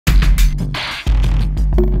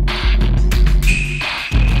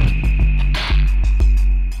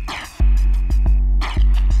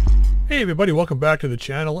Hey everybody, welcome back to the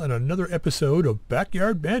channel and another episode of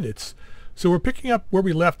Backyard Bandits. So we're picking up where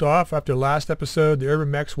we left off after last episode. The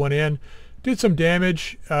urban mechs went in, did some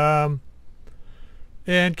damage, and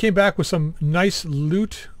came back with some nice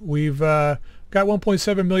loot. We've got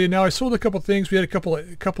 1.7 million now. I sold a couple things. We had a couple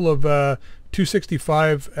of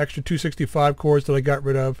 265 extra 265 cores that I got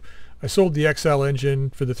rid of. I sold the XL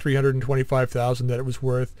engine for the 325,000 that it was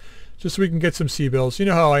worth, just so we can get some C-bills. You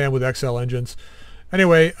know how I am with XL engines.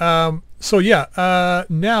 Anyway, so yeah,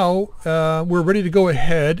 now we're ready to go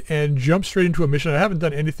ahead and jump straight into a mission. I haven't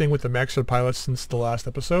done anything with the mechs or pilots since the last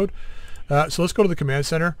episode. So let's go to the command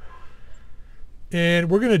center. And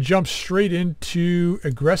we're going to jump straight into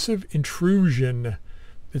aggressive intrusion.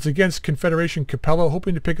 It's against Confederation Capella,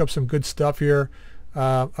 hoping to pick up some good stuff here.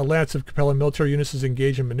 A lance of Capella military units is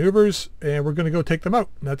engaged in maneuvers, and we're going to go take them out.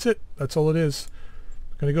 And that's it. That's all it is.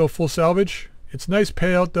 Going to go full salvage. It's a nice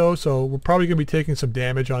payout though, so we're probably going to be taking some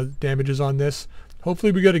damages on this.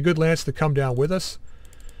 Hopefully we get a good lance to come down with us.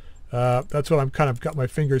 That's what I'm kind of got my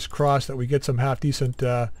fingers crossed, that we get some half decent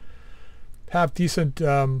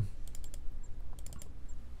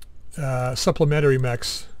supplementary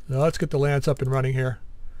mechs. Now let's get the lance up and running here.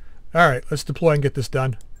 All right, let's deploy and get this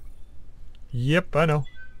done. Yep, I know.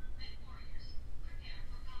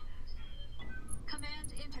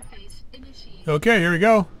 Okay, here we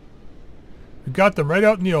go. We got them right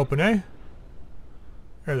out in the open, eh?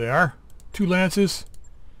 There they are. 2 lances.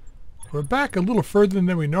 We're back a little further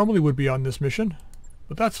than we normally would be on this mission,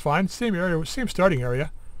 but that's fine. Same area, same starting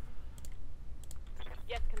area.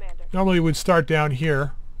 Yes, Commander. Normally we'd start down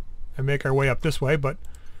here and make our way up this way, but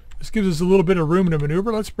this gives us a little bit of room to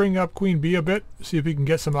maneuver. Let's bring up Queen Bee a bit, see if we can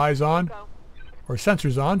get some eyes on. Or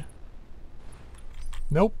sensors on.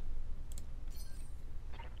 Nope.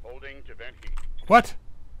 Holding to vent heat. What?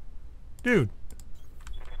 Dude.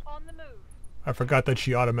 On the move. I forgot that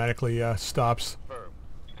she automatically stops. Firm.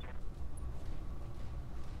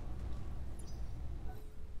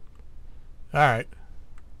 Alright.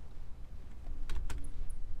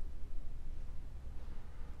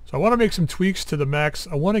 So I want to make some tweaks to the mechs.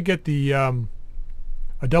 I want to get the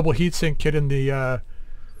a double heatsink kit in the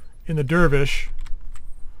Dervish,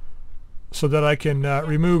 so that I can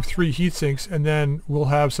remove 3 heat sinks, and then we'll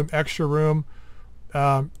have some extra room.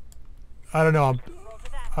 I don't know.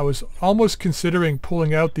 I was almost considering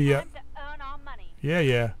pulling out the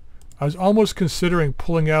I was almost considering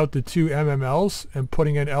pulling out the 2 MMLs and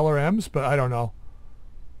putting in LRMs, but I don't know.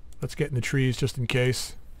 Let's get in the trees just in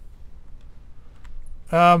case.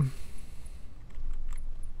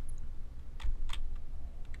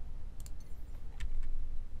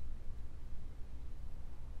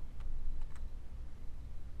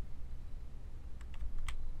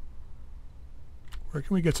 Where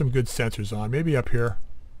can we get some good sensors on? Maybe up here.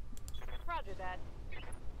 Roger that.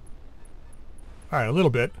 Alright, a little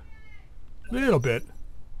bit. Little bit.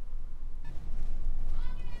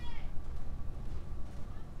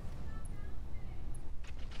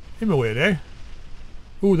 Him away, eh?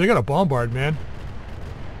 Ooh, they got a bombard, man.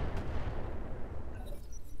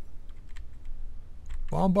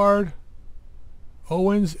 Bombard.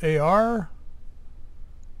 Owens AR.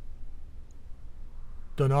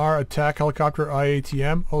 Donar attack helicopter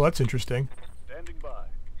IATM. Oh, that's interesting. Standing by.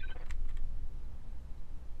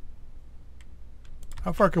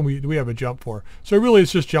 How far do we have a jump for? So really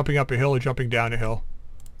it's just jumping up a hill or jumping down a hill.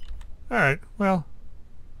 Alright, well.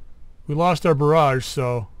 We lost our barrage,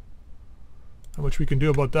 so not much we can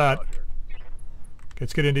do about that. Roger. Okay,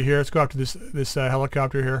 let's get into here. Let's go after this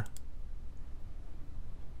helicopter here.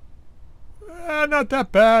 Not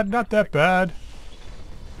that bad, not that bad.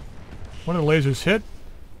 One of the lasers hit.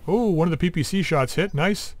 Oh, one of the PPC shots hit.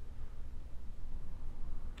 Nice.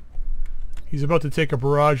 He's about to take a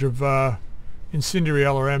barrage of incendiary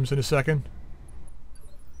LRMs in a second.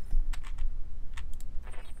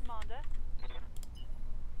 Commander.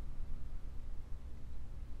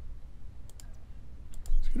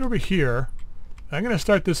 Let's get over here. I'm going to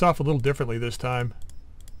start this off a little differently this time.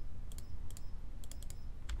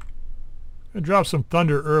 I'm going to drop some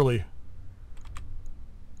thunder early.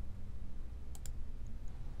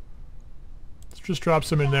 Just drop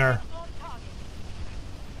some in there.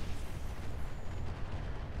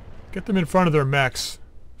 Get them in front of their mechs.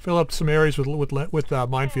 Fill up some areas with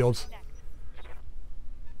minefields.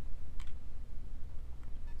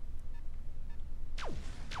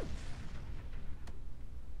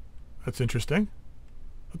 That's interesting.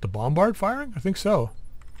 Is the bombard firing? I think so.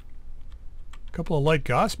 A couple of light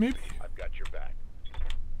Gauss, maybe? I've got your back.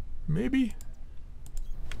 Maybe.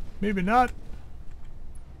 Maybe not.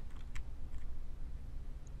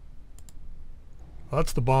 Well,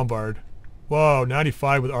 that's the bombard. Whoa,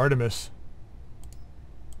 95 with Artemis.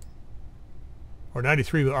 Or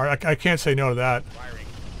 93 with I can't say no to that. Firing.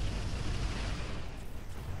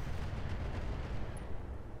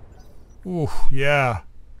 Ooh, yeah.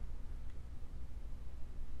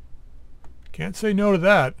 Can't say no to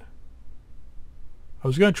that. I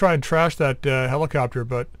was going to try and trash that helicopter,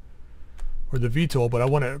 but... Or the VTOL, but I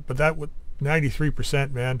want to... But that with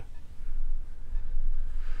 93%, man.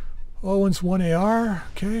 Owen's 1 AR.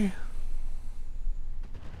 Okay.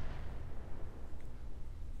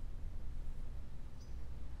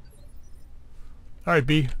 Alright,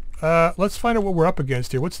 B. Let's find out what we're up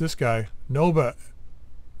against here. What's this guy? Nova.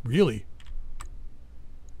 Really?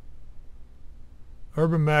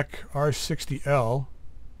 Urban Mech R60L.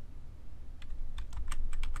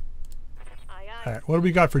 Aye, aye. Alright, what do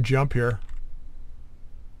we got for jump here?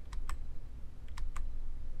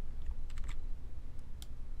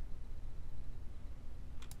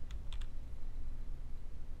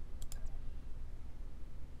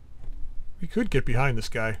 We could get behind this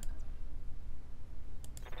guy.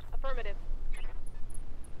 Affirmative.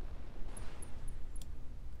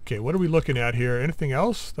 Okay, what are we looking at here? Anything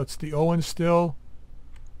else? That's the Owen still.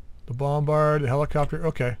 The Bombard, the helicopter.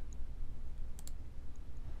 Okay.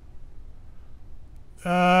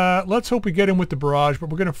 Let's hope we get him with the barrage, but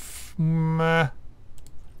we're going to...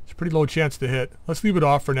 it's a pretty low chance to hit. Let's leave it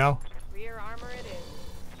off for now. Rear armor it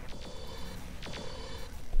is.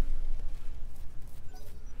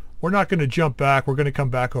 We're not going to jump back. We're going to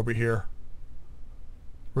come back over here.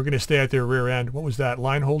 We're going to stay at their rear end. What was that?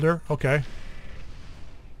 Line holder? Okay.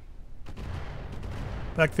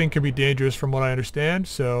 That thing can be dangerous from what I understand,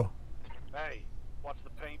 so... Hey, watch the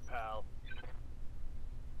paint, pal.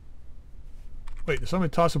 Wait, did somebody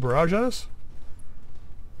toss a barrage at us?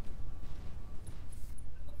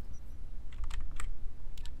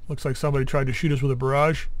 Looks like somebody tried to shoot us with a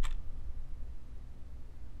barrage.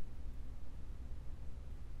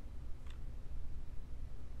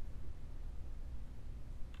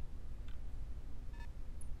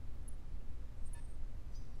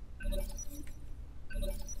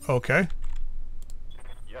 Okay.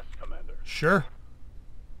 Yes, Commander. Sure.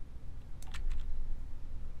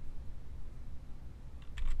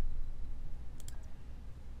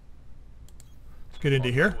 Let's get into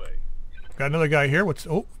On here. the way. Got another guy here. What's...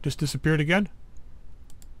 Oh, just disappeared again.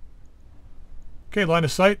 Okay, line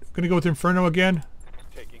of sight. Gonna go with Inferno again.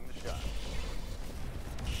 Taking the shot.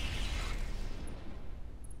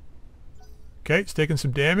 Okay, it's taking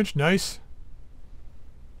some damage. Nice.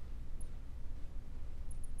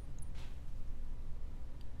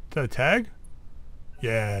 Is that a tag?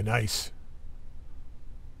 Yeah, nice.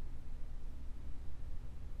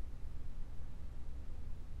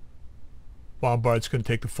 Bombard's going to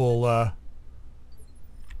take the full... Oh,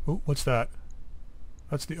 what's that?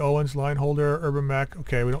 That's the Owens line holder, Urban Mech.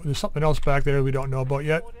 Okay, we don't, there's something else back there we don't know about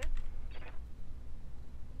yet. Orders.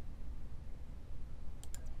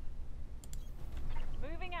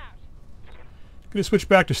 Moving out. Going to switch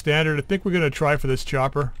back to standard. I think we're going to try for this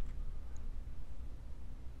chopper.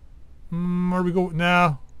 Where we go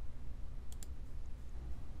now?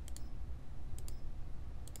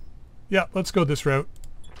 Yeah, let's go this route.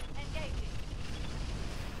 Engaging.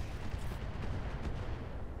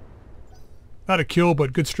 Not a kill,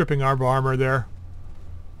 but good stripping of armor there.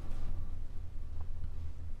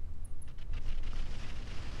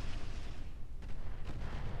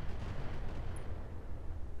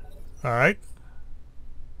 Alright.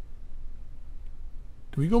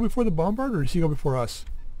 Do we go before the Bombard, or does he go before us?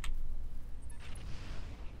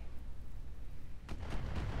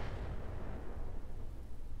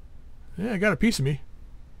 Yeah, I got a piece of me.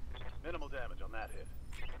 Minimal damage on that hit.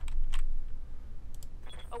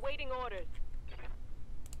 Awaiting orders.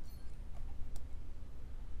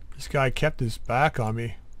 This guy kept his back on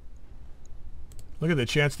me. Look at the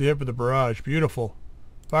chance to hit with the barrage. Beautiful.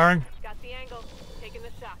 Firing. Got the angle. Taking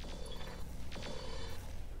the shot.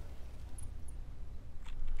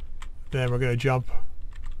 Then we're going to jump.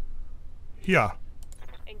 Yeah.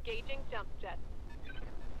 Engaging jump jet.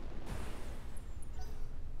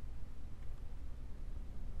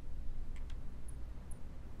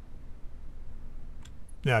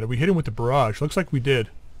 Now, did we hit him with the barrage? Looks like we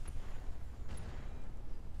did.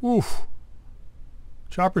 Oof.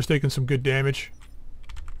 Chopper's taking some good damage.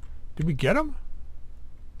 Did we get him?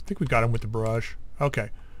 I think we got him with the barrage.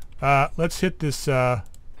 Okay. Let's hit this... How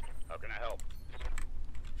can I help?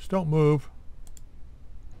 Just don't move.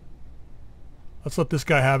 Let's let this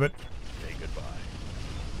guy have it. Say goodbye.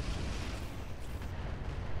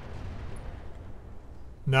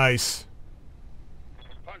 Nice.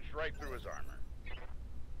 Punched right through his armor.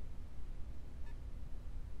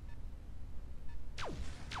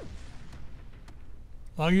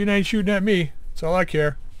 long as you ain't shooting at me, that's all I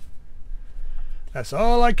care. That's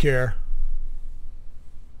all I care.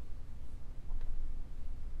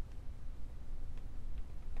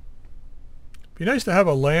 Be nice to have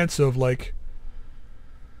a lance of like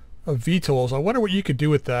of VTOLs. I wonder what you could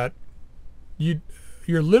do with that.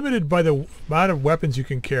 You're limited by the amount of weapons you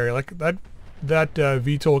can carry. Like that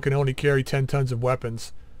VTOL can only carry 10 tons of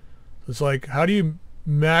weapons. It's like, how do you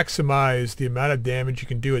maximize the amount of damage you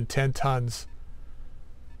can do in 10 tons?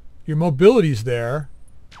 Your mobility's there,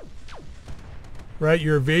 right?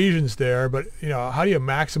 Your evasion's there, but you know, how do you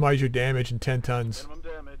maximize your damage in 10 tons? Minimum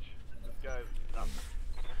damage. This guy's nothing.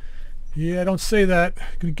 Yeah, don't say that.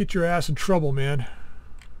 Gonna get your ass in trouble, man.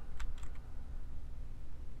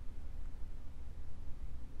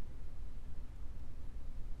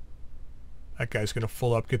 That guy's gonna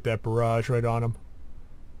full up, get that barrage right on him.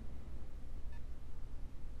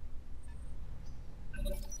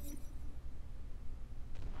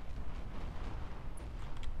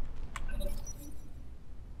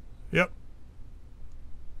 Yep.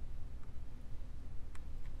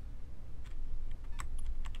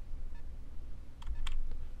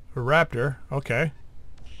 A Raptor, okay.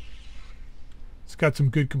 It's got some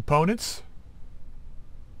good components.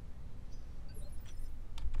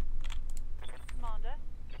 Commander.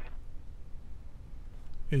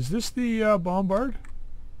 Is this the Bombard?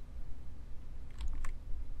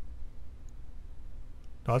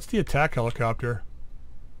 No, it's the attack helicopter.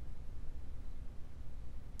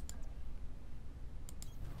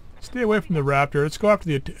 Stay away from the Raptor. Let's go after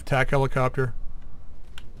the attack helicopter.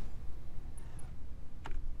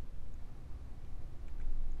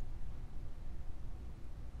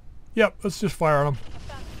 Yep, let's just fire on him.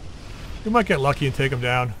 We might get lucky and take him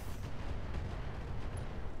down.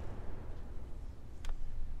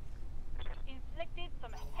 Inflicted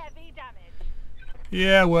some heavy damage.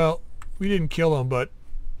 Yeah, well, we didn't kill him, but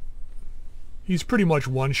he's pretty much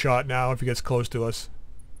one shot now if he gets close to us.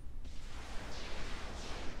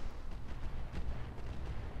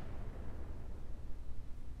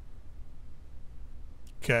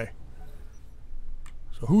 Okay.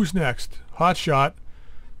 So who's next? Hot shot.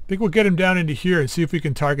 I think we'll get him down into here and see if we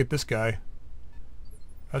can target this guy.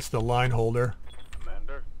 That's the line holder.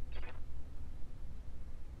 Commander.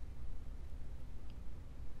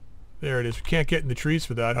 There it is. We can't get in the trees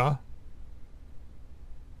for that, huh?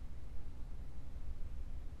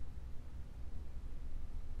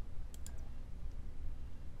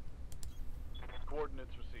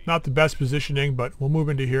 Coordinates received. Not the best positioning, but we'll move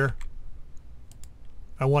into here.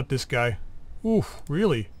 I want this guy. Oof,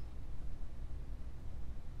 really?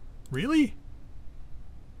 Really?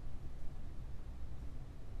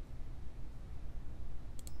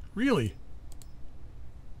 Really?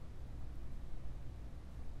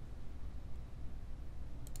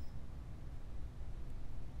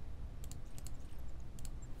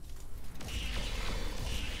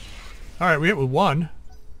 Alright, we hit with one.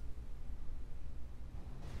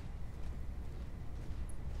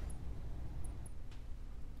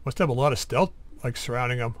 Must have a lot of stealth like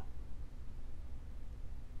surrounding him.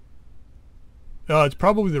 It's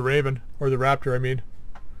probably the Raven, or the Raptor, I mean.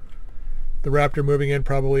 The Raptor moving in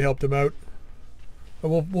probably helped him out. But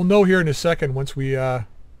we'll know here in a second once we... see,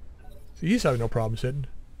 he's having no problems hitting.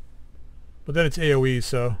 But then it's AoE,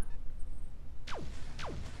 so...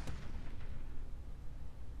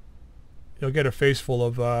 You'll get a face full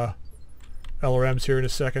of LRMs here in a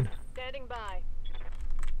second. Standing by.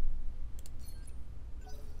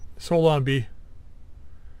 Just hold on, B.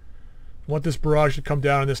 I want this barrage to come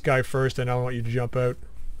down on this guy first, and I want you to jump out.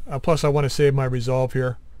 Plus, I want to save my resolve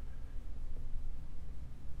here.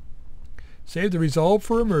 Save the resolve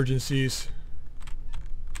for emergencies.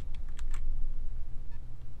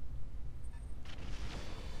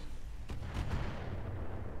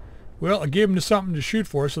 Well, I gave them something to shoot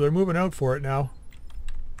for, so they're moving out for it now.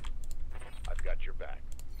 I've got your back.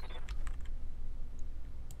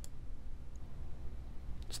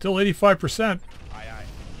 Still 85%. Aye, aye.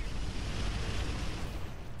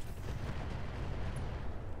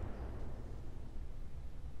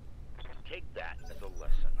 Take that as a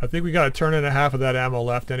lesson. I think we got a turn and a half of that ammo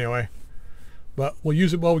left anyway. But we'll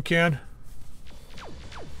use it while we can.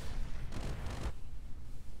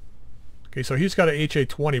 Okay, so he's got a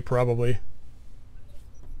HA-20 probably.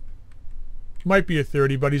 Might be a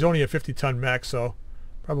 30, but he's only a 50-ton mech, so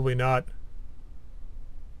probably not.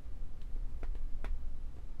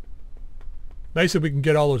 Nice if we can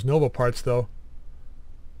get all those Nova parts, though.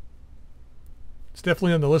 It's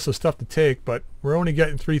definitely on the list of stuff to take, but we're only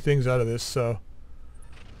getting 3 things out of this, so...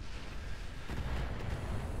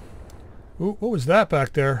 Ooh, what was that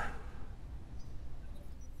back there?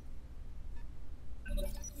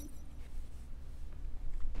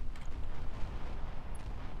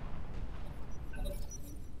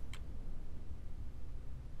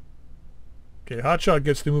 Okay, Hotshot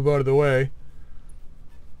gets to move out of the way.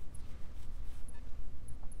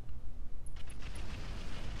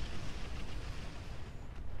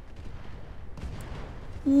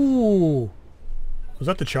 Ooh. Was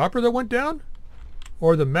that the chopper that went down?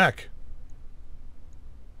 Or the mech?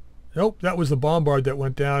 Nope, that was the bombard that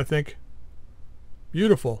went down, I think.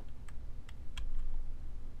 Beautiful.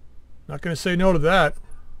 Not going to say no to that.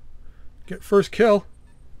 Get first kill.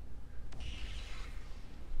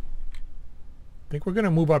 I think we're going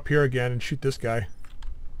to move up here again and shoot this guy.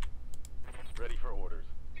 Ready for orders.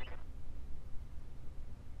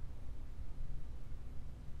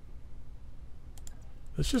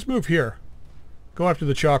 Let's just move here. Go after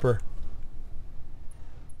the chopper.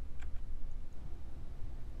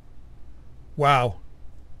 Wow.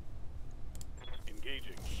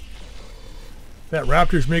 Engaging. That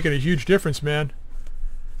Raptor's making a huge difference, man.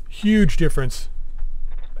 Huge difference.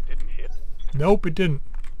 That didn't hit. Nope, it didn't.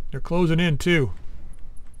 They're closing in, too.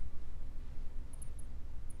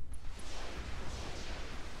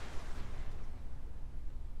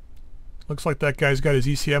 Looks like that guy's got his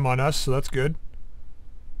ECM on us, so that's good.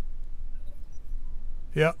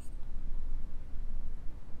 Yeah.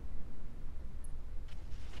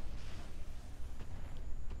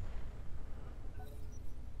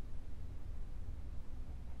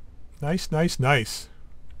 Nice, nice, nice.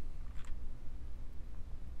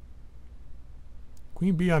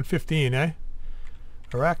 Queen Bee on 15, eh?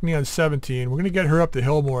 Arachne on 17. We're going to get her up the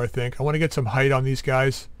hill more, I think. I want to get some height on these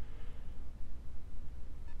guys.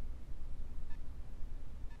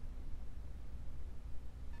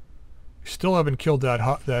 Still haven't killed that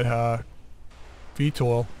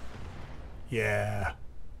VTOL. Yeah.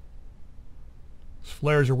 These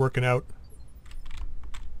flares are working out.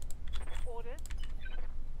 Orders.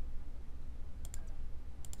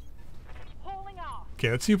 Hauling off.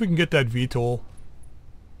 Okay, let's see if we can get that VTOL.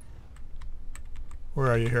 Where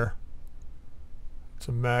are you here? It's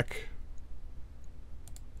a mech.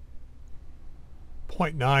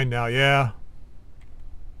 0.9 now, yeah.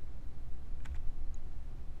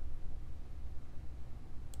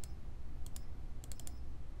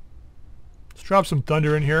 Let's drop some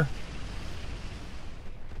thunder in here.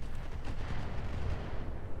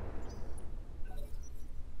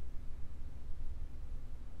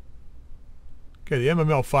 Okay, the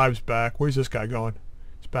MML5's back. Where's this guy going?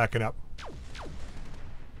 He's backing up.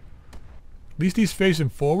 At least he's facing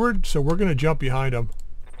forward, so we're going to jump behind him.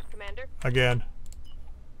 Commander. Again.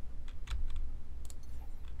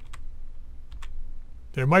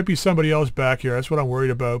 There might be somebody else back here. That's what I'm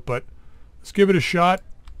worried about, but let's give it a shot.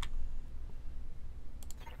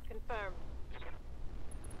 Confirmed.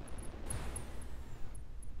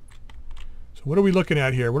 So what are we looking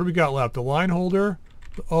at here? What do we got left? The line holder,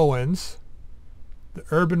 the Owens, the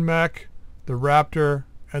Urban Mech, the Raptor,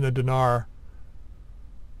 and the Dinar.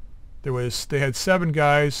 They had 7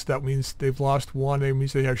 guys. That means they've lost 1. That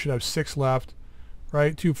means they should have 6 left.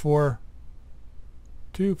 Right? 2, 4,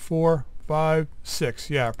 5, 6.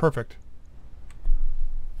 Yeah, perfect.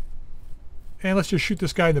 And let's just shoot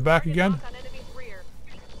this guy in the back again. On enemy's rear.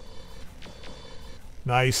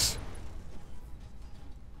 Nice.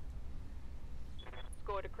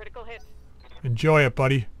 Scored a critical hit. Enjoy it,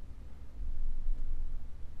 buddy.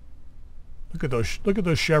 Look at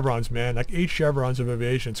those chevrons, man. Like 8 chevrons of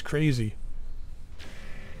evasion. It's crazy.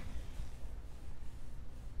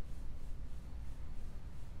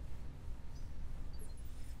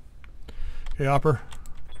 Okay, Hopper.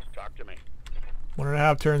 Talk to me.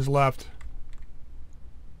 1.5 turns left. Is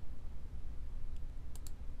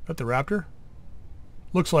that the Raptor?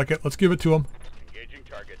 Looks like it. Let's give it to him. Engaging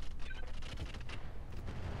target.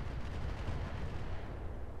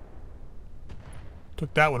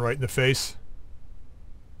 Took that one right in the face.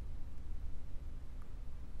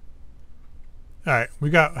 Alright, we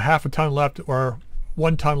got half a ton left, or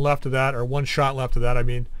 1 ton left of that, or 1 shot left of that, I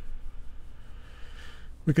mean.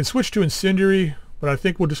 We can switch to incendiary, but I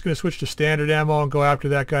think we're just going to switch to standard ammo and go after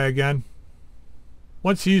that guy again.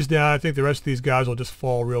 Once he's down, I think the rest of these guys will just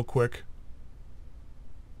fall real quick.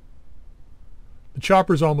 The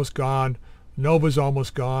chopper's almost gone. Nova's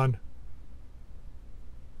almost gone.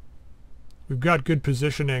 We've got good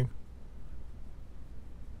positioning.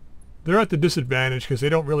 They're at the disadvantage because they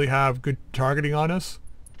don't really have good targeting on us.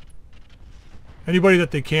 Anybody that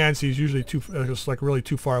they can see is usually just like really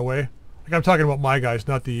too far away. Like I'm talking about my guys,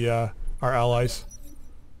 not the our allies.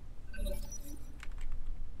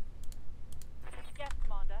 Yes,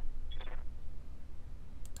 Commander.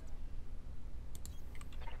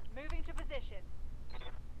 Moving to position.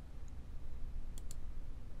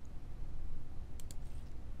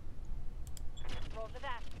 Roger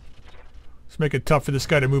that. Let's make it tough for this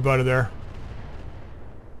guy to move out of there.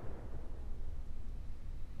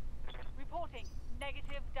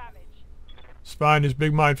 fine. There's a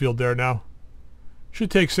big minefield there now. Should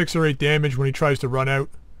take 6 or 8 damage when he tries to run out.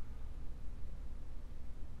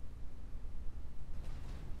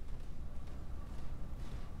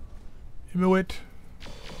 Inuit.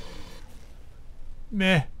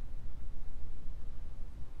 Meh.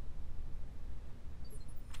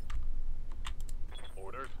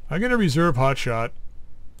 Orders. I'm going to reserve Hotshot.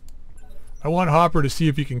 I want Hopper to see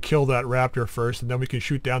if he can kill that raptor first, and then we can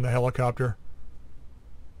shoot down the helicopter.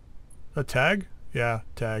 A tag? Yeah,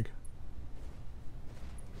 tag.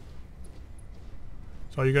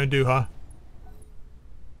 That's all you're going to do, huh?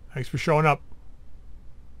 Thanks for showing up.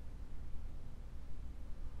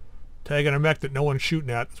 Tagging a mech that no one's shooting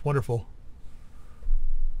at. It's wonderful.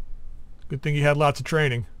 Good thing you had lots of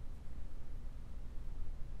training.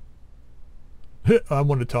 I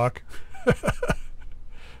want to talk.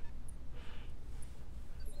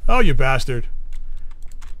 Oh, you bastard.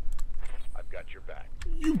 I've got your back.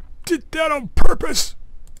 You did that on purpose!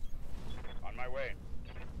 On my way.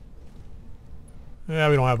 Yeah,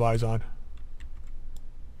 we don't have eyes on.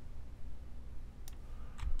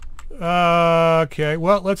 Okay,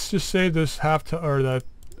 well, let's just save this or that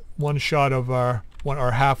one shot of our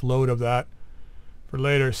half load of that for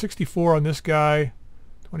later. 64 on this guy,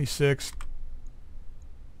 26.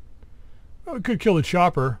 Well, we could kill the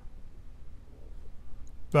chopper,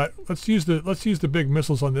 but let's use the big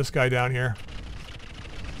missiles on this guy down here.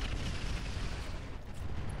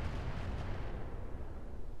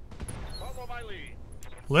 Follow my lead.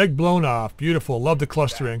 Leg blown off. Beautiful. Love the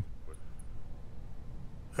clustering.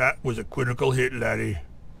 That was a critical hit, laddie.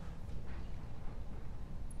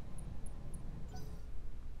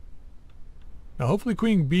 Now hopefully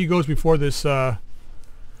Queen Bee goes before this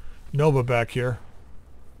Nova back here.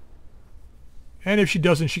 And if she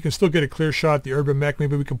doesn't, she can still get a clear shot at the urban mech.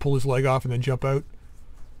 Maybe we can pull his leg off and then jump out.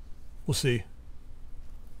 We'll see.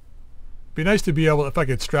 Be nice to be able, if I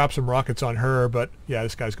could strap some rockets on her, but yeah,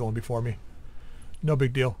 this guy's going before me. No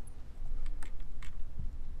big deal.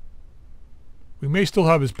 We may still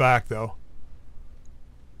have his back, though.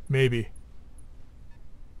 Maybe.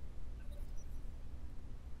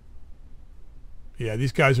 Yeah,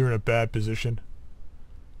 these guys are in a bad position.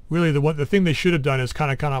 Really, the thing they should have done is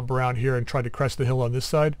kind of come up around here and try to crest the hill on this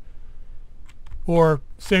side. Or,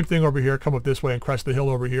 same thing over here, come up this way and crest the hill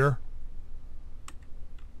over here.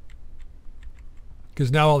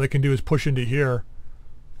 Because now all they can do is push into here,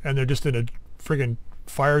 and they're just in a friggin'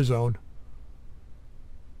 fire zone.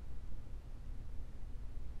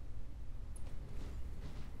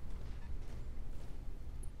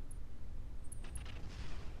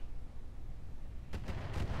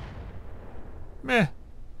 Meh.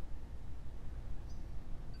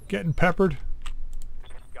 Getting peppered.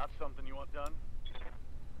 Got something you want done?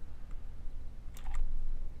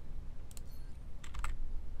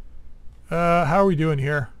 How are we doing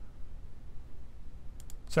here?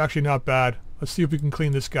 It's actually not bad. Let's see if we can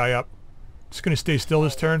clean this guy up. Just gonna stay still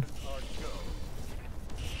this turn.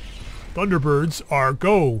 Thunderbirds are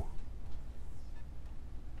go.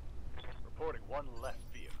 Reporting one less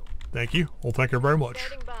vehicle. Thank you. Well, thank you very much.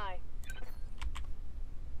 Standing by.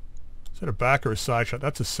 Is that a back or a side shot?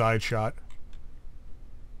 That's a side shot.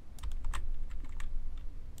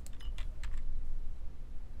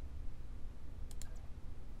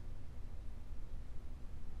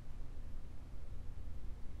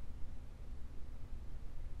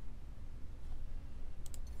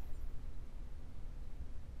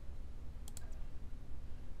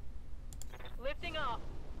 Lifting off.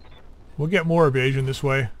 We'll get more evasion this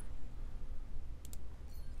way.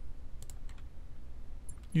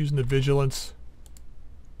 Using the vigilance.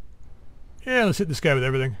 Yeah, let's hit this guy with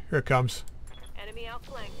everything. Here it comes. Enemy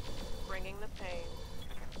outflanked. Bringing the pain.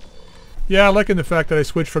 Yeah, I'm liking the fact that I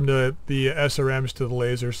switched from the SRMs to the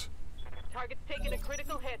lasers. Target's taking a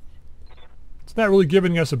critical hit. It's not really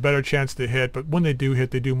giving us a better chance to hit, but when they do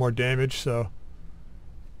hit, they do more damage, so...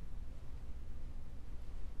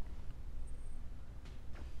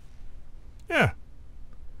 yeah.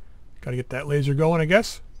 Gotta get that laser going, I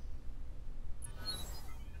guess.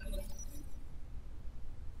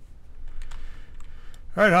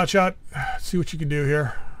 Alright, Hotshot. Let's see what you can do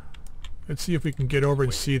here. Let's see if we can get over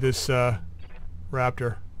and see this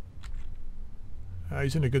raptor.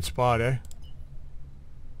 He's in a good spot, eh?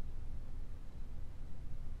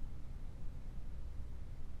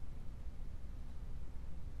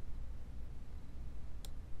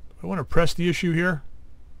 I want to press the issue here.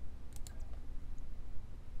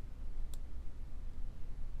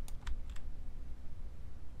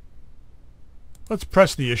 Let's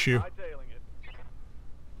press the issue. Hightailing it.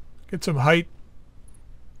 Get some height.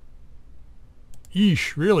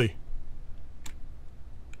 Yeesh, really?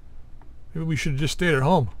 Maybe we should have just stayed at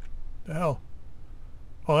home. The hell?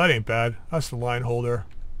 Oh, that ain't bad. That's the line holder.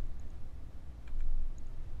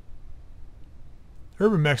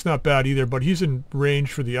 Urban Mech's not bad either, but he's in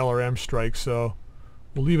range for the LRM strike, so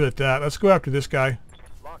we'll leave it at that. Let's go after this guy.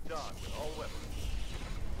 Locked on with all weapons.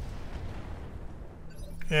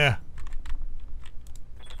 Yeah.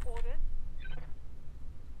 Orders.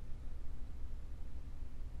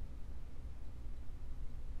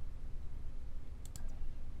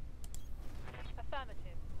 Affirmative.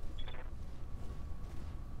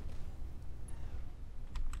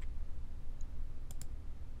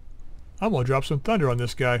 I'm gonna drop some thunder on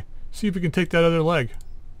this guy. See if we can take that other leg.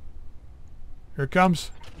 Here it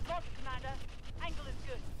comes. Lost, Commander. Angle is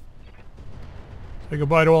good. Say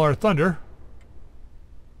goodbye to all our thunder.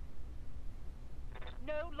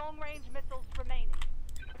 No long-range missiles remaining.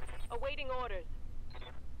 Awaiting orders.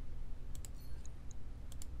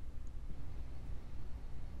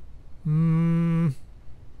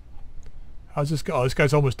 How's this go? Oh, this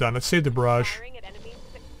guy's almost done. Let's save the barrage. Firing at enemy.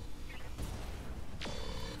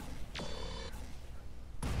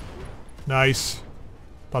 Nice.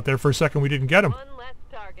 Thought there for a second we didn't get him. One less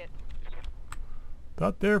target.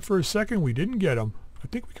 Thought there for a second we didn't get him. I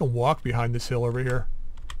think we can walk behind this hill over here.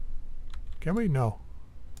 Can we? No.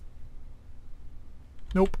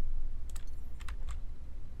 Nope.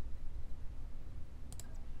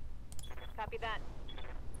 Copy that.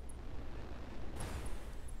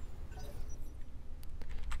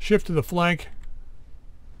 Shift to the flank.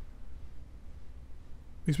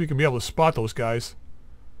 At least we can be able to spot those guys.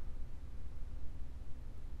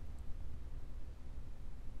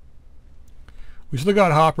 We still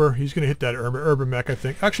got Hopper. He's going to hit that urban mech, I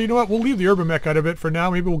think. Actually, you know what? We'll leave the urban mech out of it for now.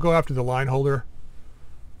 Maybe we'll go after the line holder.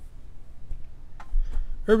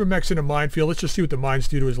 Urban mech's in a minefield. Let's just see what the mines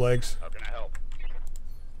do to his legs. How can I help?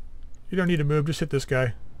 You don't need to move. Just hit this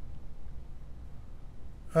guy.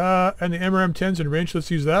 And the MRM-10's in range.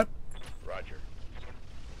 Let's use that. Roger.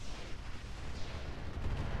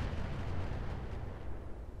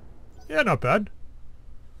 Yeah, not bad.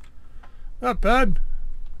 Not bad.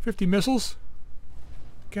 50 missiles.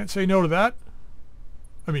 Can't say no to that.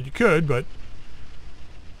 I mean, you could, but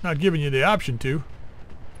not giving you the option to.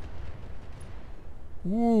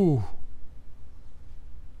 Ooh.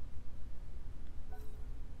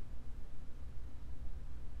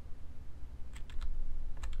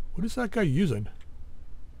 What is that guy using?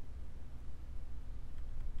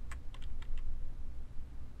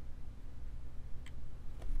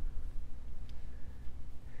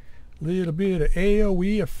 Little bit of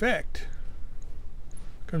AoE effect.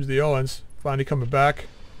 Comes the Owens. Finally coming back.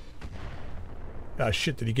 Ah,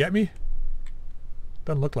 shit, did he get me?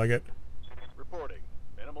 Doesn't look like it. Reporting.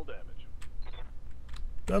 Minimal damage.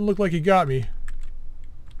 Doesn't look like he got me.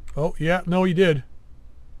 Oh, yeah, no, he did.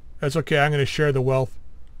 That's okay, I'm going to share the wealth.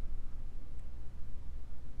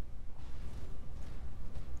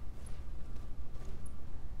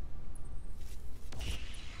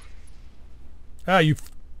 Ah, you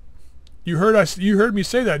heard me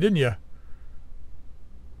say that, didn't you?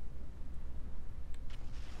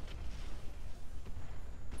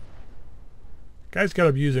 Guy's got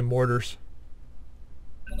to be using mortars.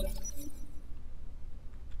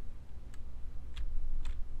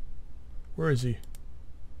 Where is he?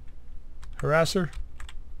 Harasser?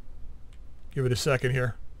 Give it a second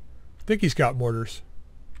here. I think he's got mortars.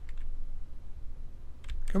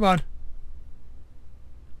 Come on.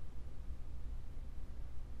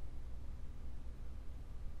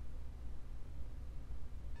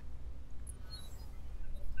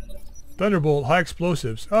 Thunderbolt, high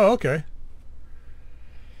explosives. Oh, okay.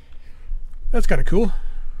 That's kind of cool.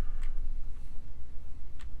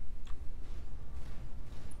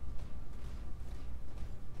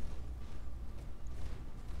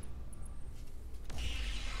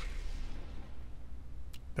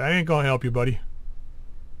 That ain't gonna help you, buddy.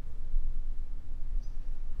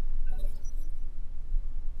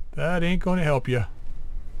 That ain't gonna help you.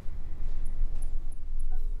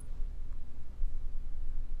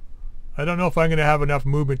 I don't know if I'm gonna have enough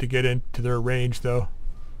movement to get into their range, though.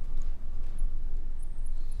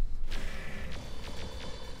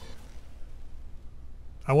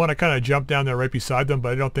 I want to kind of jump down there right beside them,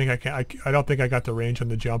 but I don't think I can. I don't think I got the range on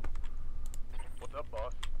the jump. What's up,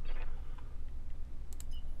 boss?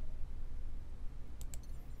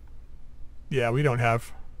 Yeah, we don't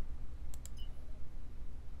have.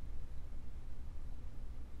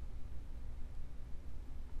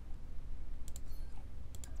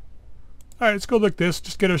 Alright, let's go look this.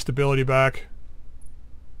 Just get our stability back.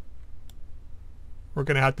 We're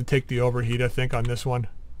going to have to take the overheat, I think, on this one.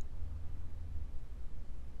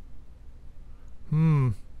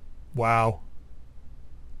 Wow.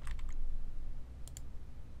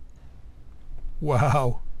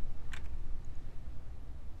 Wow.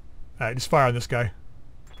 Alright, just fire on this guy.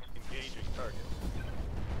 Engaging target.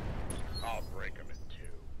 I'll break him in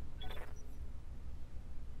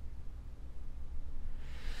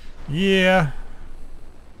two. Yeah.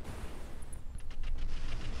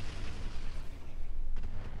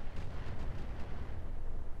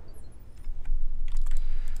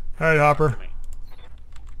 Alright, Hopper.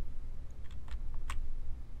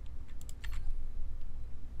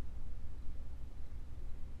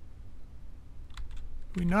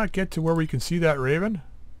 Did we not get to where we can see that Raven?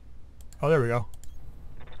 Oh, there we go.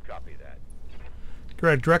 Copy that.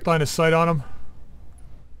 Great, direct line of sight on him.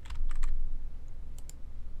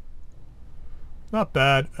 Not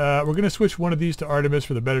bad. We're going to switch one of these to Artemis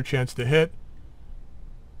for the better chance to hit.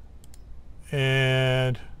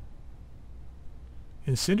 And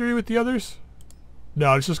Incendiary with the others?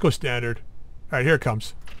 No, let's just go standard. Alright, here it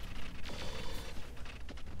comes.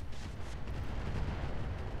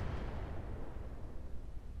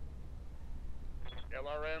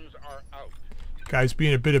 LRMs are out. Guy's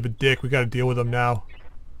being a bit of a dick. We got to deal with him now.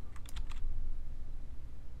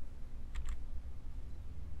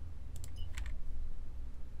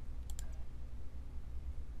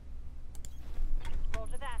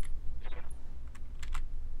 Roger that.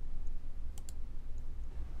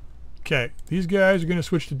 Okay, these guys are going to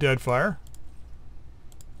switch to Deadfire.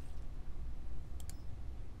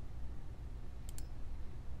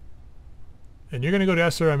 And you're going to go to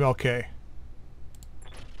SRMLK.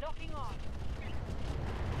 Locking on.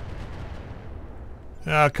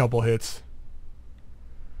 A couple hits.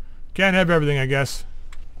 Can't have everything, I guess.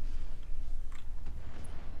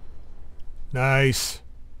 Nice.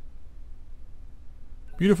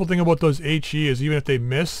 Beautiful thing about those HE is even if they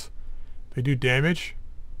miss, they do damage.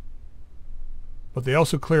 But they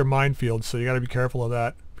also clear minefields, so you got to be careful of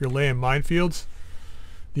that. If you're laying minefields,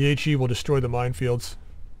 the HE will destroy the minefields.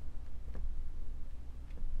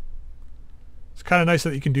 It's kind of nice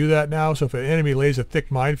that you can do that now, so if an enemy lays a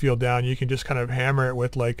thick minefield down, you can just kind of hammer it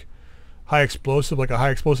with like high explosive, like a high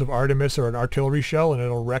explosive Artemis or an artillery shell, and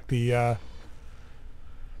it'll wreck the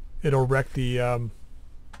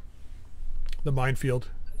minefield.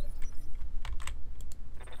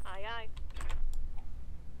 Aye, aye.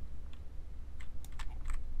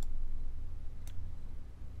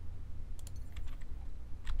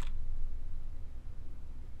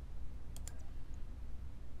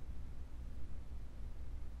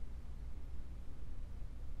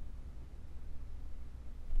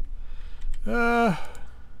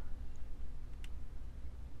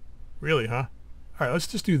 Really, huh? Alright, let's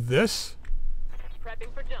just do this.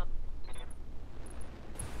 Prepping for jump.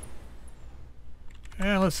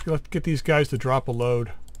 And let's get these guys to drop a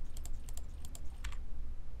load.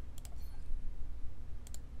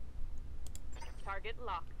 Target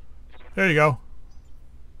locked. There you go.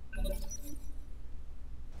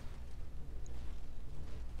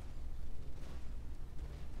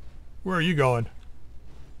 Where are you going?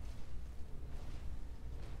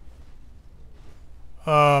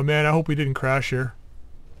 Man, I hope we didn't crash here.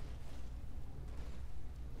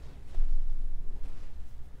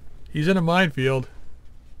 He's in a minefield.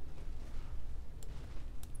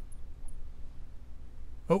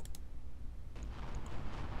 Oh.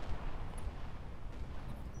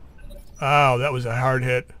 Oh, that was a hard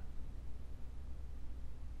hit.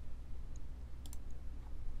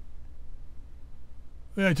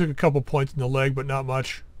 Yeah, I took a couple points in the leg, but not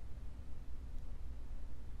much.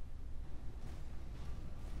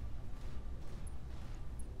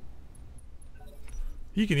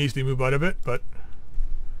 He can easily move out of it, but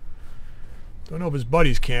don't know if his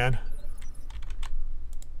buddies can.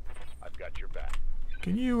 I've got your back.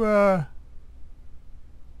 Can you,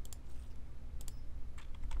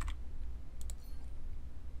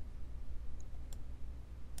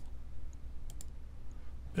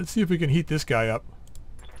 let's see if we can heat this guy up.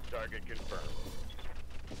 Target confirmed.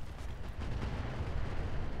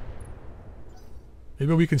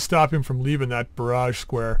 Maybe we can stop him from leaving that barrage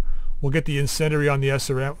square. We'll get the incendiary on the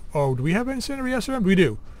SRM. Oh, do we have incendiary SRM? We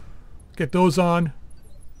do. Get those on.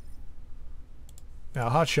 Now,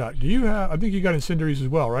 Hotshot, do you have... I think you got incendiaries as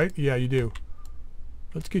well, right? Yeah, you do.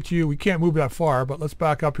 Let's get you... We can't move that far, but let's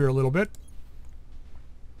back up here a little bit.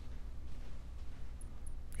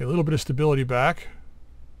 Get a little bit of stability back.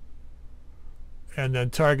 And then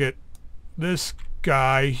target this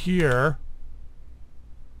guy here.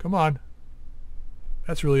 Come on.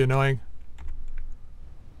 That's really annoying.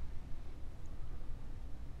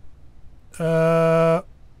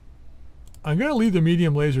 I'm going to leave the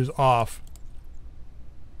medium lasers off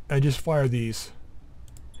and just fire these.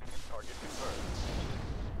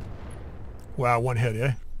 Wow, one hit,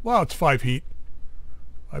 eh? Wow, it's 5 heat.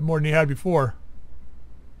 5 more than he had before.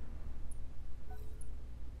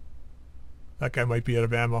 That guy might be out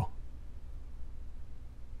of ammo.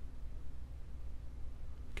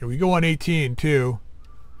 Okay, we go on 18 too.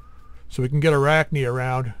 So we can get Arachne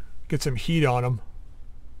around. Get some heat on him.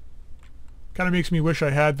 Kind of makes me wish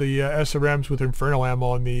I had the SRMs with Inferno ammo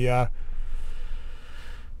on the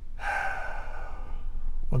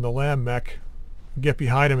Lamb mech. Get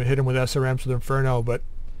behind him and hit him with SRMs with Inferno, but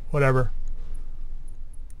whatever.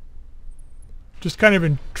 Just kind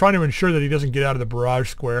of trying to ensure that he doesn't get out of the barrage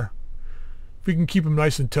square. If we can keep him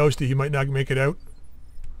nice and toasty, he might not make it out.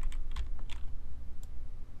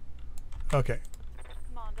 Okay.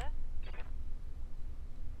 Commander.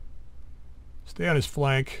 Stay on his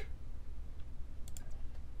flank.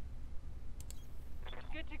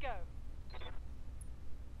 Good to go.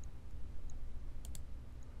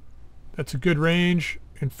 That's a good range.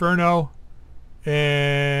 Inferno.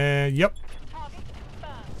 And yep. Target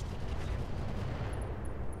confirmed.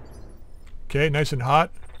 Okay, nice and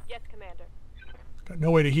hot. Yes, Commander. Got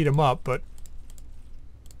no way to heat him up, but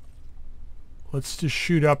let's just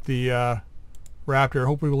shoot up the Raptor.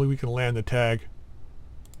 Hopefully we can land the tag.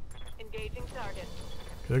 Engaging target.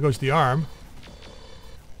 There goes the arm.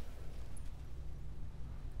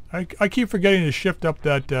 I keep forgetting to shift up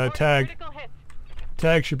that tag. Critical hit.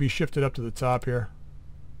 Tag should be shifted up to the top here.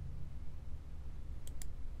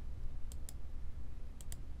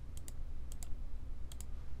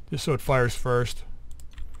 Just so it fires first.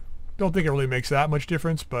 Don't think it really makes that much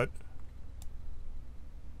difference, but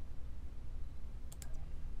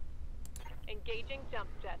Engaging jump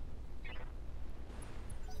jet.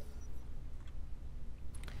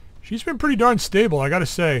 she's been pretty darn stable, I gotta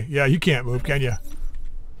say. Yeah, you can't move, can you?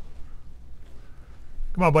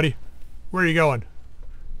 Come on, buddy. Where are you going?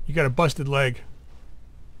 You got a busted leg.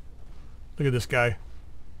 Look at this guy.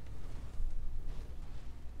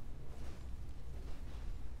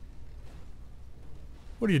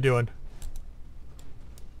 What are you doing?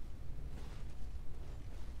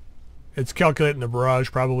 It's calculating the barrage,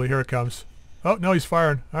 probably. Here it comes. Oh, no, he's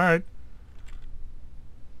firing. All right.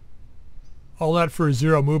 All that for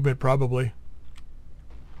 0 movement, probably.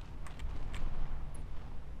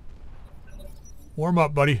 Warm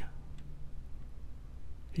up, buddy.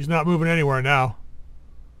 He's not moving anywhere now.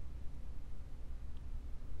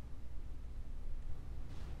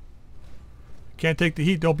 Can't take the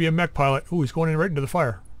heat. Don't be a mech pilot. Ooh, he's going in right into the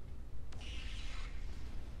fire.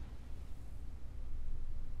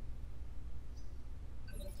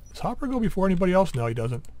 Does Hopper go before anybody else? No, he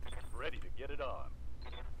doesn't. Ready to get it on. I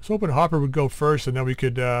was hoping Hopper would go first, and then we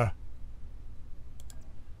could Affirmative.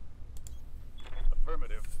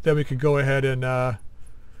 go ahead and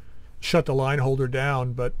shut the line holder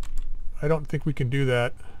down, but I don't think we can do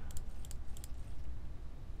that.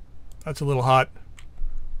 That's a little hot.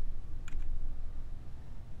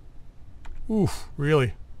 Oof,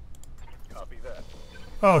 really? Copy that.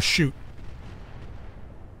 Oh, shoot.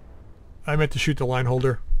 I meant to shoot the line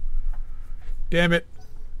holder. Damn it.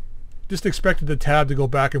 Just expected the tab to go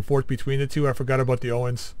back and forth between the two. I forgot about the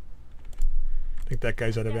Owens. I think that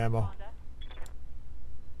guy's out of Yes, ammo. Commander.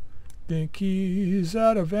 Think he's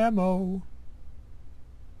out of ammo.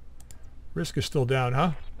 Risk is still down,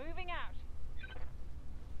 huh? Moving out.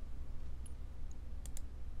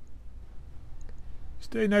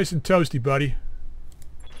 Stay nice and toasty, buddy.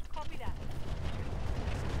 Copy that.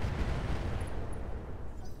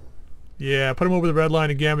 Yeah, put him over the red line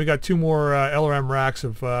again. We got 2 more LRM racks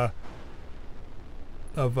of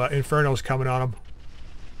Infernos coming on him.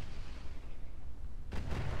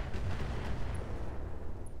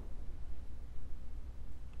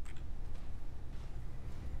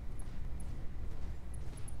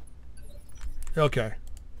 Okay,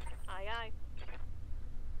 Aye, aye.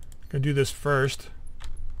 gonna do this first.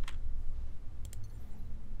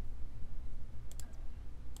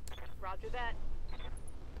 Roger that.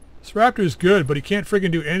 This Raptor is good, but he can't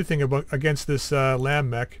friggin' do anything against this Lamb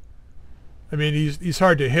mech. I mean, he's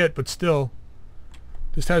hard to hit, but still,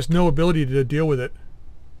 just has no ability to deal with it.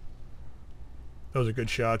 Those are good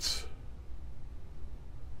shots.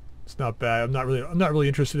 It's not bad. I'm not really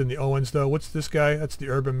interested in the Owens though. What's this guy? That's the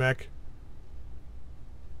Urban mech.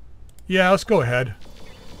 Yeah, let's go ahead.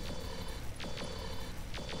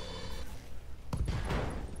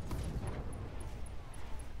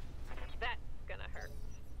 That's gonna hurt.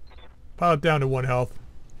 Pilot down to 1 health.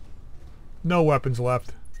 No weapons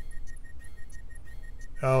left.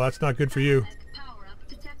 Oh, that's not good for you. Power up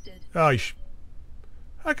detected. Oh,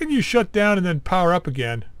 how can you shut down and then power up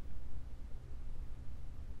again?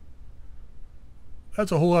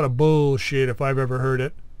 That's a whole lot of bullshit if I've ever heard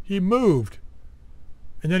it. He moved.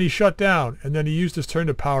 And then he shut down. And then he used his turn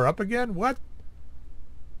to power up again? What?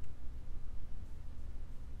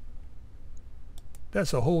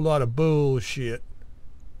 That's a whole lot of bullshit.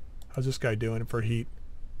 How's this guy doing for heat?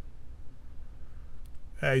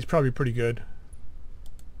 He's probably pretty good.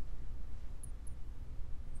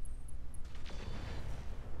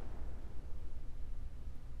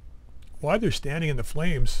 Why they're standing in the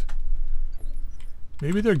flames?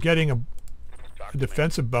 Maybe they're getting a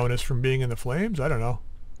defensive bonus from being in the flames? I don't know.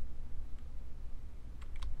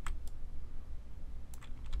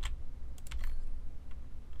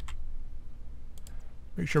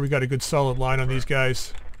 Make sure we got a good solid line on these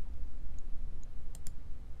guys.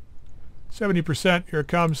 70%. Here it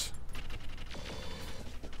comes.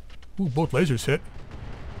 Ooh, both lasers hit.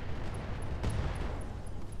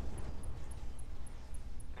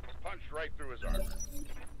 Punched right through his armor.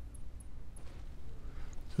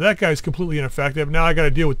 So that guy's completely ineffective. Now I got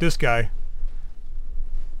to deal with this guy.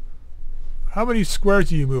 How many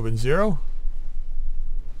squares are you moving? 0?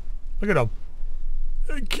 Look at him.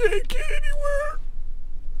 I can't get anywhere.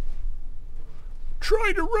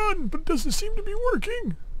 Trying to run, but it doesn't seem to be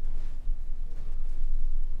working.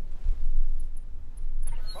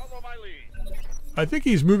 Follow my lead. I think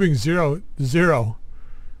he's moving 0, 0.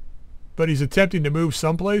 But he's attempting to move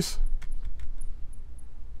someplace.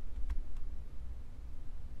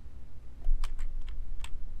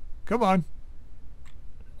 Come on.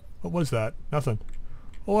 What was that? Nothing.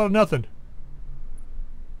 A lot of nothing.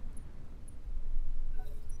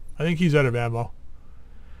 I think he's out of ammo.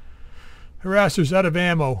 Harasser's out of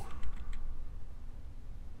ammo.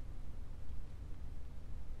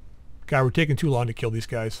 God, we're taking too long to kill these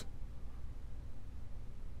guys.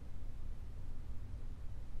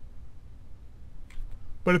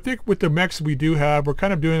 But I think with the mechs we do have, we're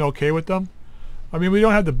kind of doing okay with them. I mean, we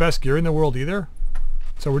don't have the best gear in the world either.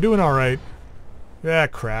 So we're doing alright. Yeah,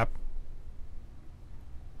 crap.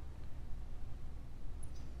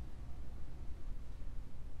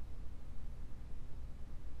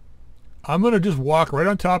 I'm going to just walk right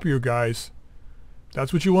on top of you guys.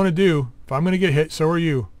 That's what you want to do. If I'm going to get hit, so are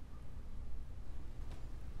you.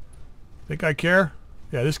 Think I care?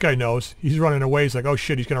 Yeah, this guy knows. He's running away. He's like, oh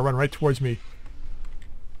shit, he's going to run right towards me.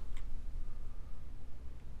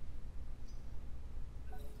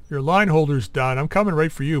 Your line holder's done. I'm coming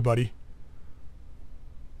right for you, buddy.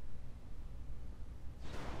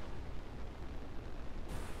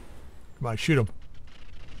 Come on, shoot him.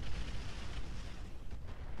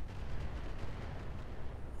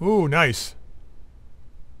 Ooh, nice.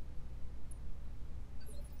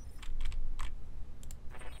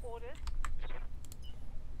 Orders.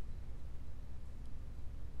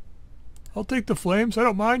 I'll take the flames. I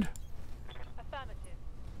don't mind. Affirmative.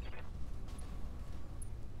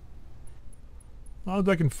 As long as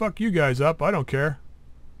I can fuck you guys up, I don't care.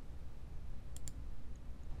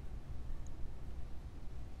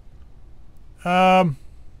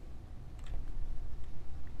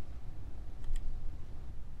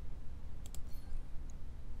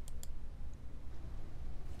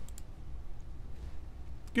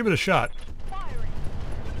 Give it a shot. Firing.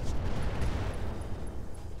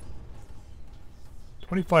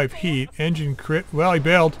 25 heat, engine crit. Well, he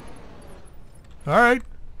bailed. Alright.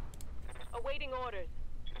 Awaiting orders.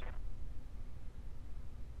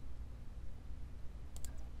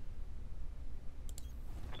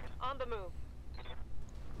 On the move.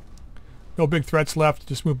 No big threats left.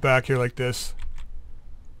 Just move back here like this.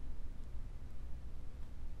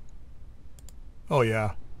 Oh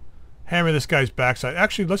yeah. Hammer this guy's backside.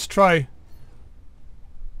 Actually, let's try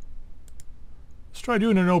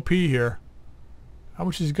doing an OP here. How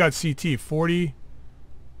much has he got CT? 40.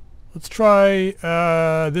 Let's try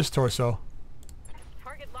this torso.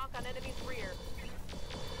 Target lock on enemy's rear.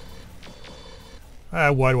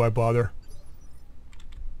 Why do I bother?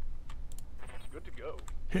 Good to go.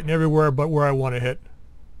 Hitting everywhere but where I want to hit.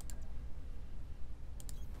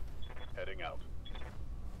 Heading out.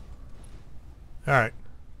 Alright.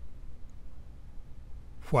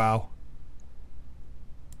 Wow.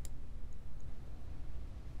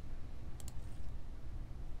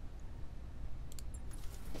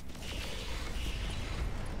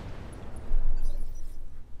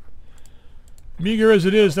 Meager as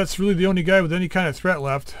it is, that's really the only guy with any kind of threat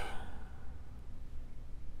left.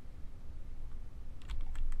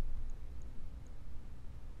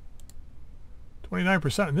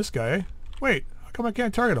 %29% in this guy, eh? Wait, how come I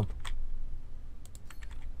can't target him?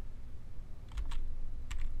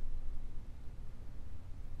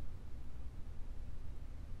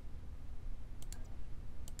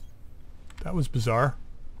 That was bizarre.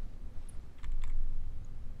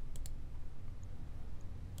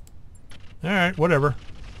 Alright, whatever.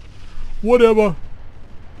 Whatever.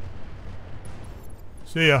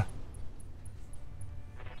 See ya.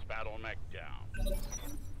 Battle mech down.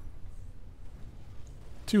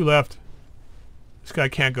 2 left. This guy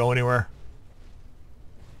can't go anywhere.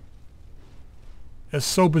 That's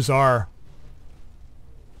so bizarre.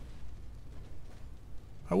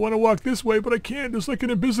 I want to walk this way, but I can't. There's like an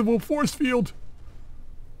invisible force field.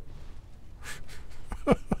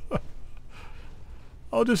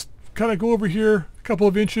 I'll just kind of go over here a couple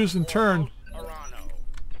of inches and turn. Arano.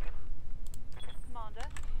 Commander.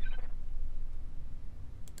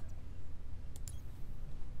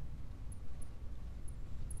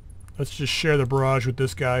 Let's just share the barrage with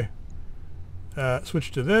this guy.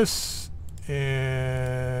 Switch to this.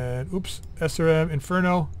 And... oops. SRM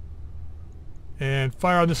Inferno. And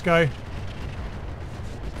fire on this guy.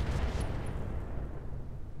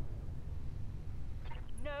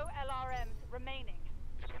 No LRMs remaining.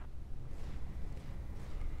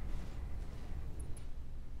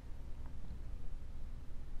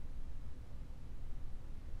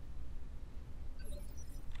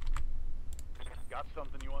 Got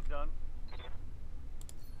something you want done?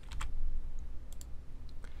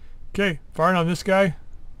 Okay, firing on this guy.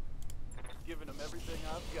 Giving him everything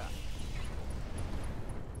I've got.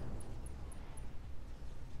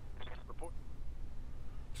 Report.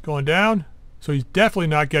 It's going down. So he's definitely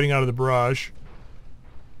not getting out of the barrage.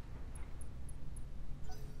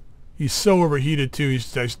 He's so overheated too,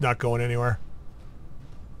 he's not going anywhere.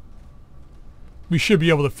 We should be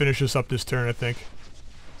able to finish this up this turn, I think.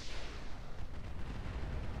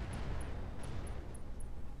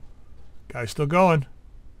 Guy's still going.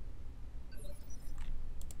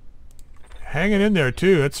 Hanging in there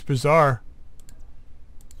too, that's bizarre.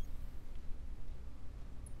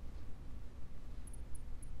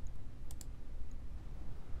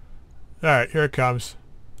 Alright, here it comes.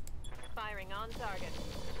 Firing on target.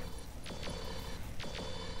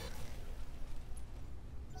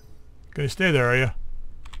 Gonna stay there, are you?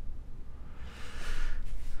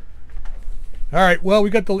 Alright, well, we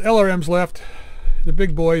got the LRMs left. The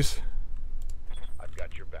big boys. I've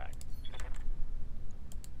got your back.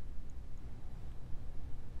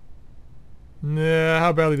 Nah,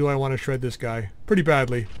 how badly do I want to shred this guy? Pretty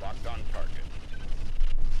badly. Locked on target.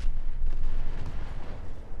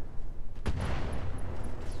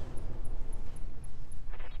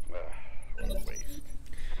 What a waste.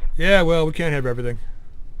 Yeah, well, we can't have everything.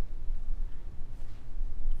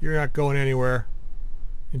 You're not going anywhere.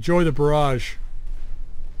 Enjoy the barrage.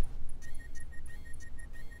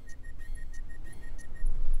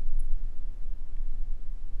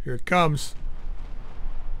 Here it comes.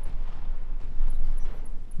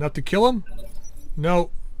 Enough to kill him? No.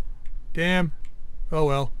 Damn. Oh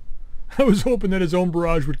well. I was hoping that his own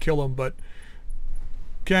barrage would kill him, but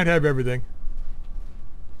can't have everything.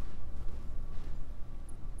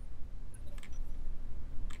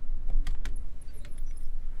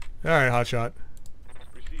 Alright, hotshot.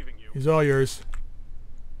 Receiving you. He's all yours.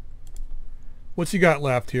 What's he got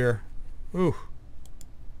left here? Ooh.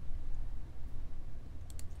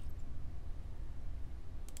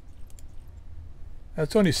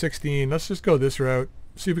 That's only 16. Let's just go this route.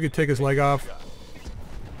 See if we can take his leg off.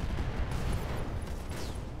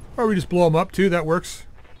 Or we just blow him up too. That works.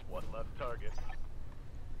 One left target.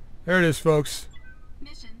 There it is, folks.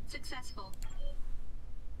 Mission successful.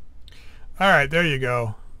 Alright, there you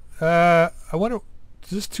go. I wonder...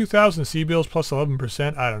 Is this 2,000 C-bills plus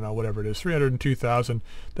 11%? I don't know, whatever it is. 302,000.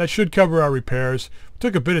 That should cover our repairs. We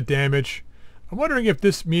took a bit of damage. I'm wondering if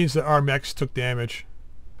this means that our mechs took damage.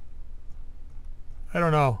 I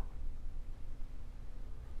don't know.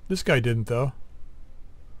 This guy didn't, though.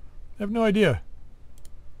 I have no idea.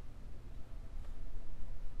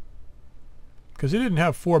 Because he didn't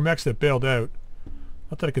have 4 mechs that bailed out.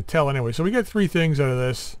 Not that I could tell anyway. So we get 3 things out of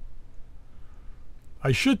this.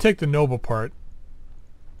 I should take the Nova part.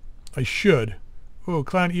 I should. Oh,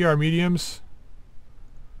 Clan ER mediums.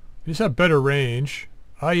 These have better range.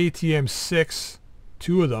 IATM 6.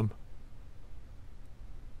 2 of them.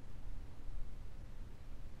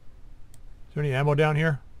 Is there any ammo down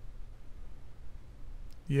here?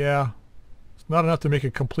 Yeah. It's not enough to make a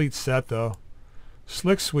complete set, though.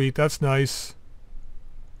 Slick Sweet, that's nice.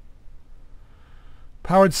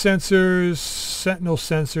 Powered sensors. Sentinel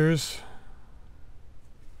sensors.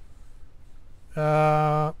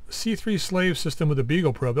 C3 slave system with a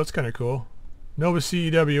Beagle probe. That's kind of cool. Nova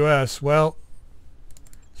CEWS. Well,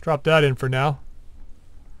 let's drop that in for now.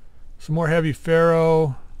 Some more heavy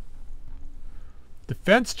ferro.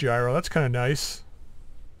 Defense gyro. That's kind of nice.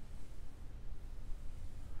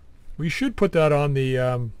 We should put that on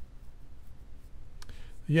the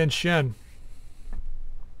Yen Shen.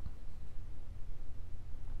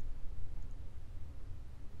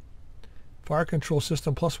 Fire control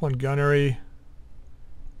system, +1 gunnery.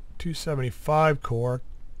 275 core.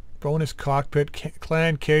 Bonus cockpit.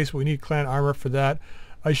 Clan case. We need clan armor for that.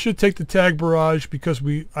 I should take the tag barrage because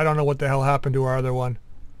I don't know what the hell happened to our other one.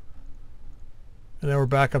 And then we're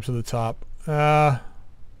back up to the top.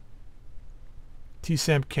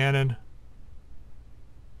 T-SAMP cannon.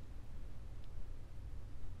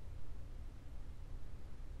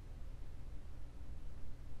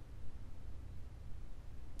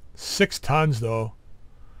 Six tons though.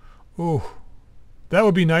 Ooh. That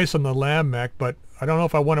would be nice on the Lamb mech, but I don't know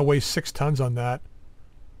if I want to waste 6 tons on that.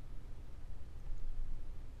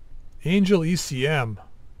 Angel ECM.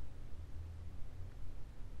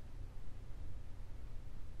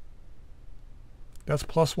 That's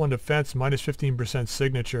 +1 defense, -15%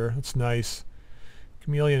 signature. That's nice.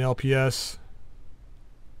 Chameleon LPS.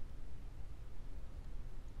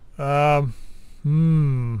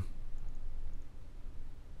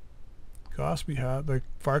 Goss, we have the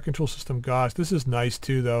fire control system Goss. This is nice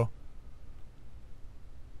too though.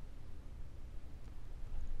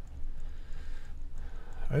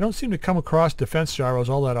 I don't seem to come across defense gyros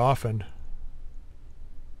all that often.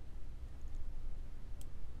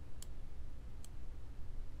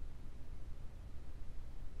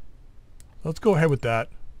 Let's go ahead with that.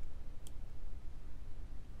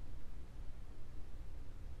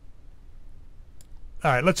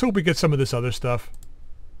 Alright, let's hope we get some of this other stuff.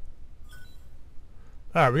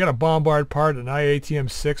 Alright, we got a bombard part, an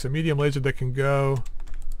Ep17, a medium laser that can go.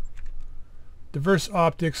 Diverse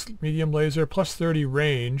optics, medium laser, +30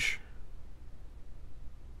 range.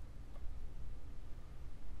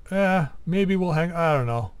 Maybe we'll hang, I don't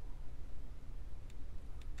know.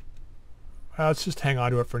 Let's just hang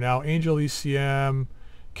on to it for now. Angel ECM,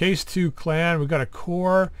 Case 2 clan, we've got a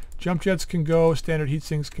core. Jump jets can go, standard heat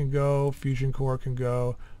sinks can go, fusion core can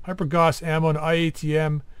go. Hyper Gauss ammo and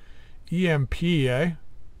IATM EMP, eh?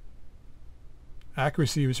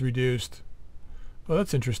 Accuracy was reduced. Oh,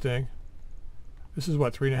 that's interesting. This is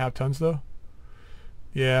what, 3.5 tons though?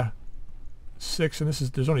 Yeah. 6, and this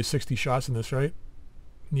is, there's only 60 shots in this, right?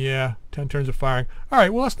 Yeah, 10 turns of firing.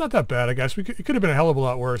 Alright, well that's not that bad, I guess. It could have been a hell of a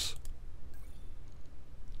lot worse.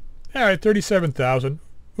 Alright, 37,000.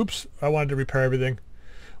 Oops, I wanted to repair everything.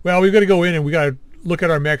 Well, we've got to go in and we got to look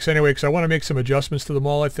at our mechs anyway because I want to make some adjustments to them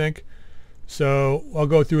all, I think. So I'll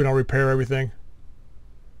go through and I'll repair everything.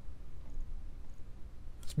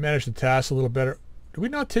 Let's manage the tasks a little better. Do we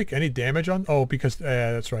not take any damage on? Oh, because,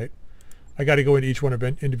 that's right. I got to go into each one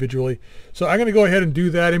individually. So I'm going to go ahead and do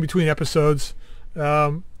that in between episodes.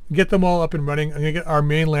 Get them all up and running. I'm going to get our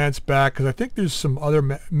main lance back because I think there's some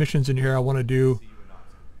other missions in here I want to do.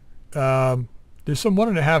 There's some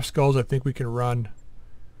 1.5 skulls I think we can run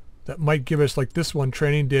that might give us, like this one,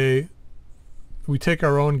 training day. We take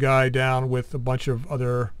our own guy down with a bunch of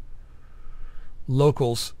other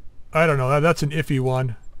locals. I don't know. That's an iffy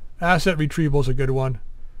one. Asset retrieval is a good one.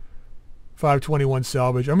 521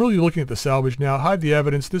 salvage. I'm really looking at the salvage now. Hide the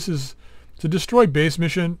evidence. This is to destroy base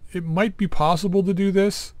mission. It might be possible to do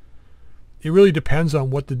this. It really depends on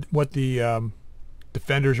what the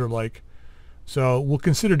defenders are like. So we'll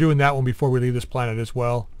consider doing that one before we leave this planet as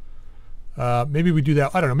well. Maybe we do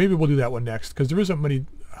that. I don't know. Maybe we'll do that one next because there isn't many.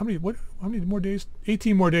 How many more days?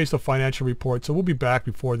 18 more days till financial report. So we'll be back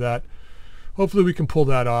before that. Hopefully we can pull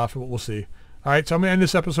that off. We'll see. All right. So I'm going to end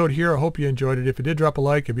this episode here. I hope you enjoyed it. If you did, drop a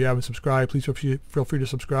like. If you haven't subscribed, please feel free to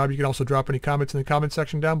subscribe. You can also drop any comments in the comment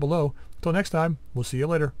section down below. Until next time, we'll see you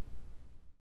later.